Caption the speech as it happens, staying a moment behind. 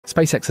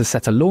SpaceX has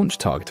set a launch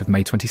target of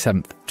May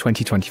 27,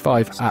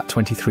 2025 at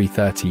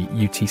 23:30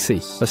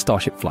 UTC for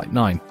Starship Flight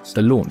 9.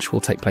 The launch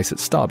will take place at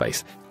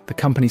Starbase, the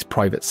company's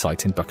private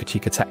site in Boca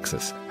Chica,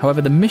 Texas.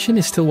 However, the mission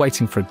is still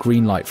waiting for a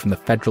green light from the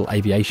Federal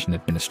Aviation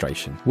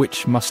Administration,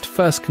 which must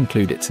first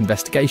conclude its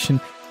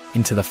investigation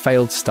into the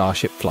failed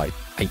Starship Flight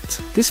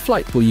 8. This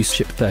flight will use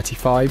Ship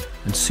 35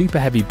 and Super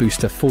Heavy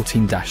Booster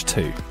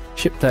 14-2.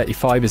 Ship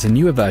 35 is a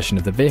newer version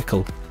of the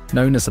vehicle,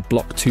 known as a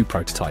Block 2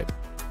 prototype.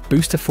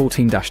 Booster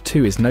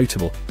 14-2 is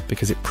notable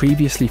because it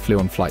previously flew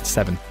on Flight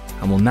 7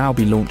 and will now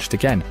be launched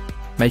again,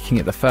 making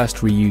it the first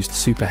reused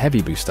Super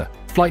Heavy booster.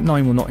 Flight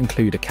 9 will not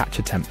include a catch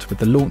attempt with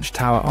the launch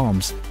tower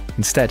arms.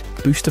 Instead,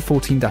 Booster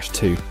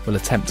 14-2 will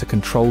attempt a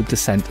controlled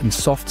descent and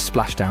soft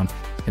splashdown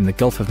in the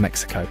Gulf of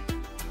Mexico.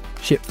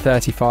 Ship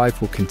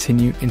 35 will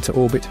continue into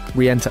orbit,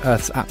 re-enter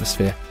Earth's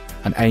atmosphere,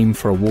 and aim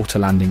for a water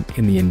landing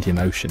in the Indian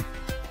Ocean.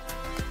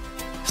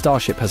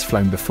 Starship has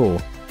flown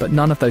before, but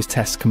none of those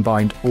tests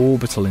combined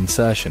orbital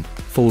insertion,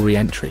 full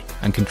re-entry,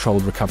 and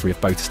controlled recovery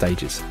of both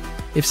stages.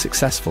 If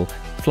successful,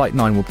 Flight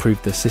 9 will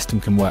prove the system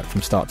can work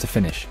from start to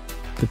finish.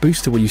 The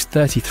booster will use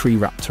 33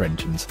 Raptor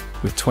engines,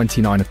 with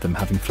 29 of them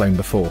having flown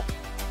before.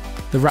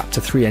 The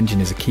Raptor 3 engine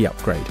is a key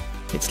upgrade.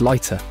 It's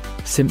lighter,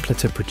 simpler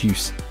to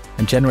produce,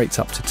 and generates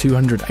up to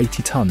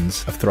 280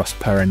 tons of thrust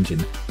per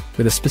engine,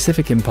 with a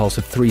specific impulse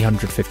of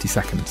 350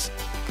 seconds.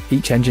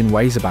 Each engine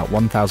weighs about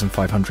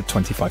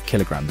 1,525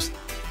 kilograms.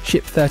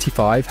 Ship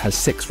 35 has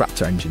 6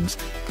 Raptor engines,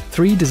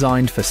 3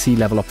 designed for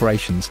sea-level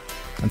operations,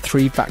 and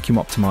 3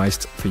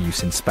 vacuum-optimized for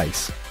use in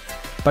space.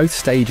 Both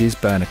stages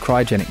burn a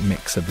cryogenic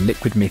mix of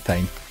liquid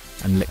methane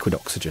and liquid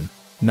oxygen,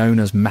 known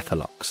as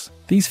methalox.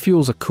 These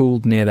fuels are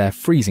cooled near their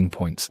freezing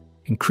points,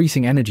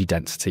 increasing energy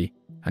density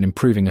and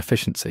improving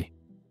efficiency.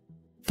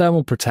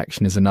 Thermal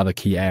protection is another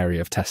key area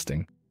of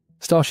testing.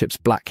 Starship's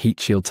black heat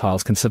shield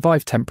tiles can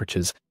survive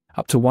temperatures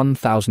up to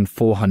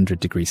 1,400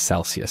 degrees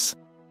Celsius.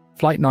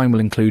 Flight 9 will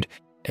include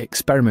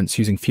experiments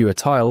using fewer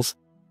tiles,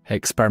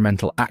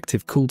 experimental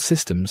active cooled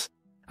systems,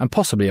 and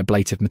possibly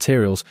ablative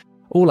materials,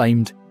 all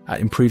aimed at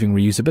improving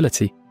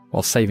reusability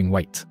while saving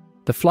weight.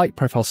 The flight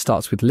profile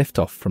starts with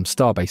liftoff from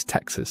Starbase,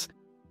 Texas.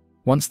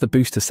 Once the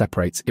booster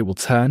separates, it will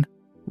turn,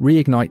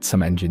 reignite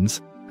some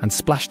engines, and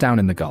splash down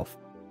in the Gulf.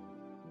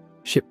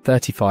 Ship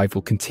 35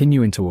 will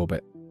continue into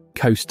orbit,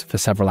 coast for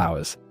several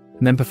hours,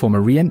 and then perform a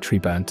re-entry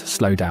burn to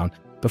slow down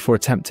before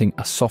attempting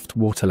a soft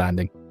water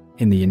landing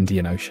in the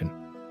Indian Ocean.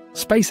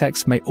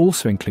 SpaceX may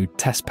also include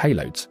test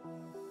payloads.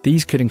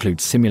 These could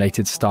include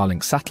simulated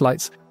Starlink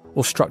satellites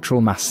or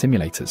structural mass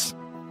simulators.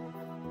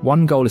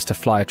 One goal is to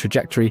fly a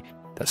trajectory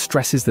that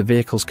stresses the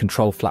vehicle's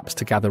control flaps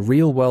to gather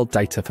real-world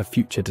data for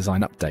future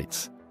design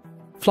updates.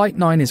 Flight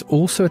 9 is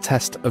also a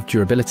test of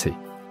durability.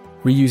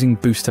 Reusing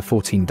Booster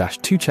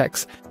 14-2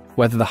 checks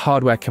whether the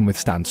hardware can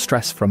withstand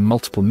stress from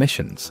multiple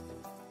missions.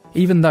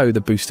 Even though the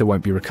booster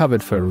won't be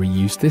recovered for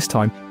reuse this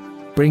time,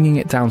 bringing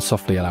it down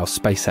softly allows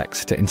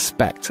SpaceX to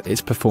inspect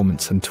its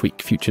performance and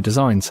tweak future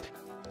designs.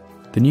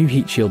 The new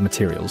heat shield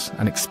materials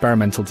and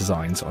experimental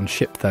designs on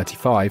Ship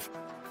 35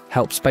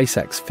 help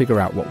SpaceX figure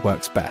out what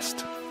works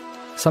best.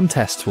 Some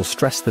tests will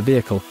stress the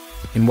vehicle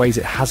in ways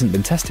it hasn't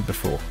been tested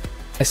before,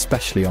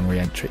 especially on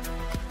re-entry.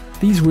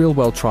 These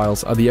real-world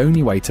trials are the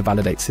only way to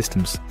validate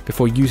systems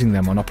before using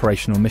them on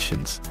operational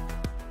missions.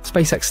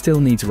 SpaceX still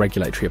needs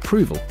regulatory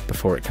approval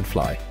before it can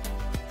fly.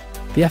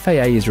 The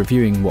FAA is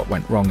reviewing what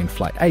went wrong in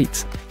Flight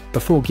 8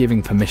 before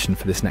giving permission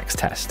for this next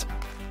test.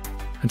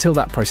 Until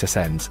that process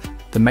ends,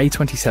 the May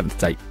 27th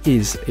date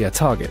is a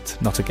target,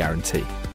 not a guarantee.